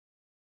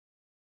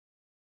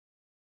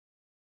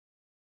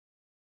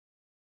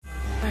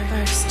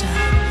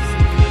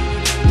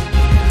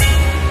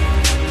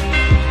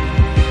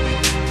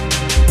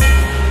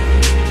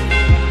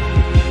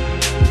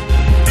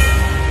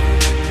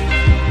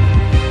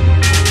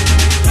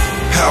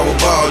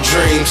Powerball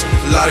dreams,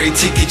 lottery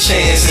ticket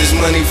chances,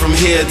 money from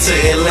here to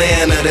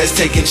Atlanta, that's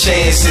taking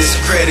chances.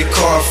 Credit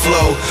card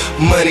flow,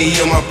 money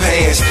in my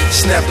pants.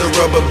 Snap the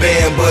rubber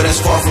band, but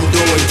it's far from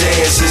doing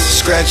dances.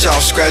 Scratch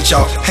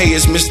off, hey,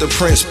 it's Mr.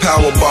 Prince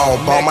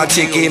Powerball. Bought my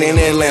ticket in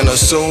Atlanta,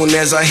 soon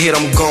as I hit,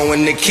 I'm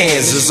going to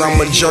Kansas.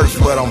 I'm a jerk,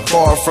 but I'm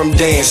far from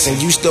dancing.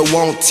 Used to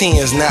want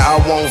tens, now I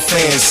want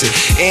fancy.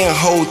 In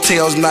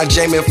hotels, not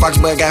Jamie Foxx,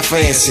 but I got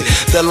fancy.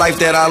 The life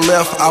that I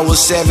left, I was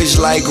savage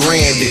like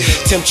Randy.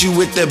 Tempt you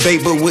with the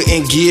bait, but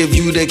wouldn't give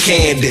you the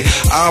candy.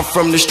 I'm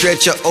from the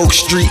stretch of Oak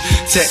Street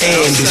to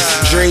Andes.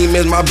 Dream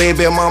is my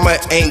baby mama,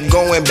 ain't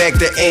going back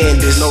to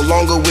Andes. No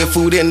longer with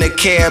food in the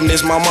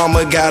cabinets, my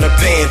mama got a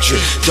pantry.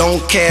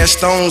 Don't cast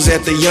stones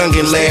at the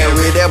youngin'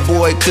 Larry. That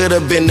boy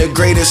could've been the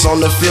greatest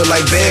on the field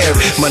like Barry.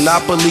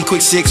 Monopoly,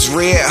 quick six,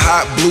 red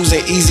hot blues,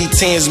 and easy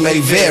tens may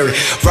vary.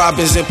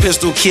 Robins and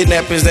pistol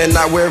kidnappers, they're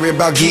not worried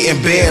about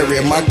getting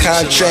buried. My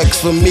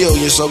contract's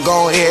familiar, so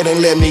go ahead and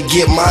let me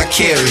get my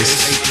carries.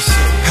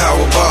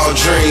 Powerball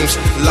dreams,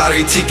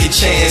 lottery ticket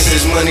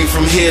chances, money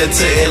from here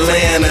to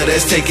Atlanta,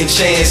 that's taking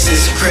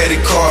chances. Credit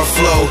card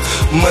flow,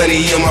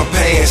 money in my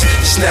pants.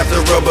 Snap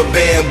the rubber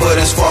band, but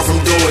it's far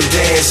from doing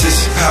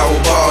dances.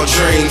 Powerball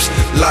dreams,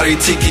 lottery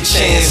ticket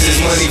chances,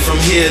 money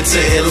from here to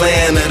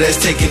Atlanta, that's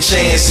taking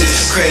chances.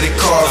 Credit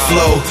card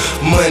flow,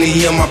 money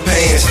in my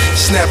pants.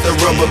 Snap the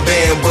rubber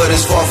band, but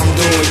it's far from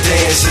doing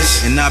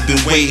dances. And I've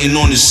been waiting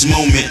on this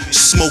moment,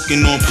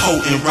 smoking on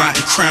potent,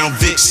 riding Crown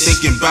Vics,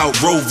 thinking about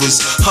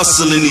Rovers,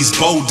 hustling these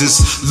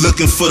boulders,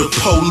 looking for the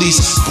police.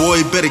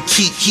 Boy, better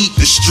keep heat,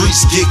 the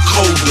streets get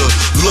colder.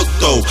 Look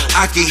though,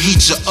 I can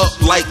heat you up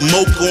like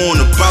mocha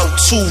on about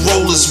 2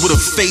 rollers with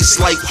a face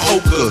like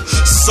poker.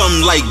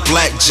 Something like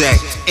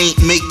blackjack, ain't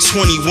make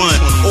 21,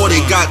 or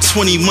they got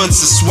 20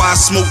 months, that's why I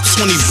smoke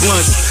 20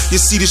 blunts. You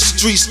see the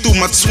streets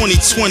through my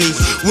 2020,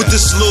 with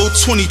this little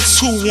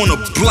 22 on a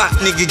block,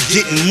 nigga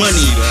getting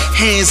money.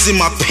 Hands in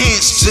my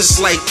pants just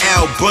like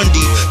Al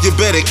Bundy. You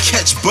better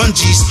catch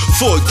bungees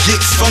before it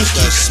get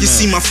funky. You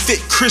see my fit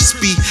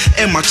crispy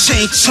and my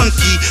chain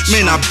chunky.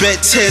 Man, I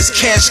bet Tez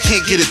Cash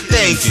can't get a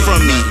thing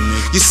from me.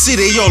 You see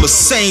they all the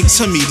same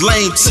to me,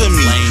 lame to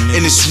me,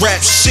 and it's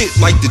rap shit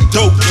like the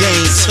dope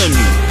game to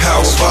me.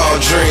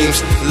 Powerball dreams,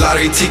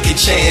 lottery ticket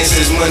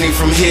chances, money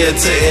from here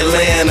to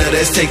Atlanta,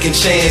 that's taking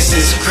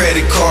chances.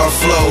 Credit card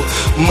flow,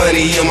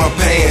 money in my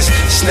pants.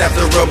 Snap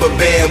the rubber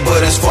band,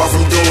 but it's far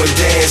from doing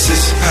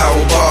dances.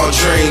 Powerball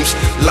dreams,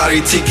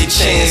 lottery ticket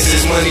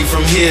chances, money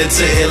from here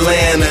to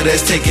Atlanta,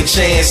 that's taking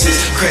chances.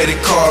 Credit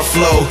card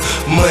flow,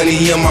 money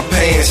in my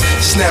pants.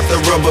 Snap the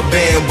rubber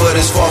band, but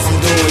it's far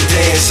from doing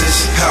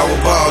dances.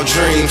 Powerball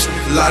dreams,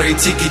 lottery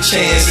ticket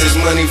chances,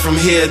 money from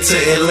here to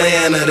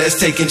Atlanta, that's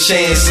taking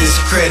chances.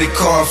 Credit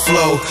card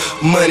flow,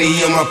 money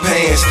in my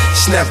pants.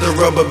 Snap the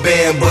rubber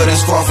band, but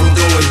it's far from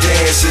doing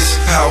dances.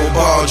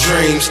 Powerball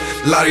dreams,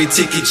 lottery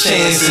ticket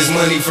chances,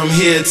 money from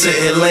here to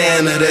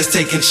Atlanta, that's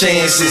taking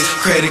chances.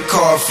 Credit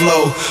card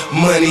flow,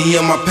 money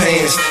in my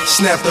pants.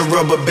 Snap the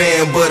rubber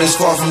band, but it's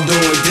far from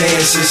doing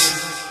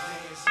dances.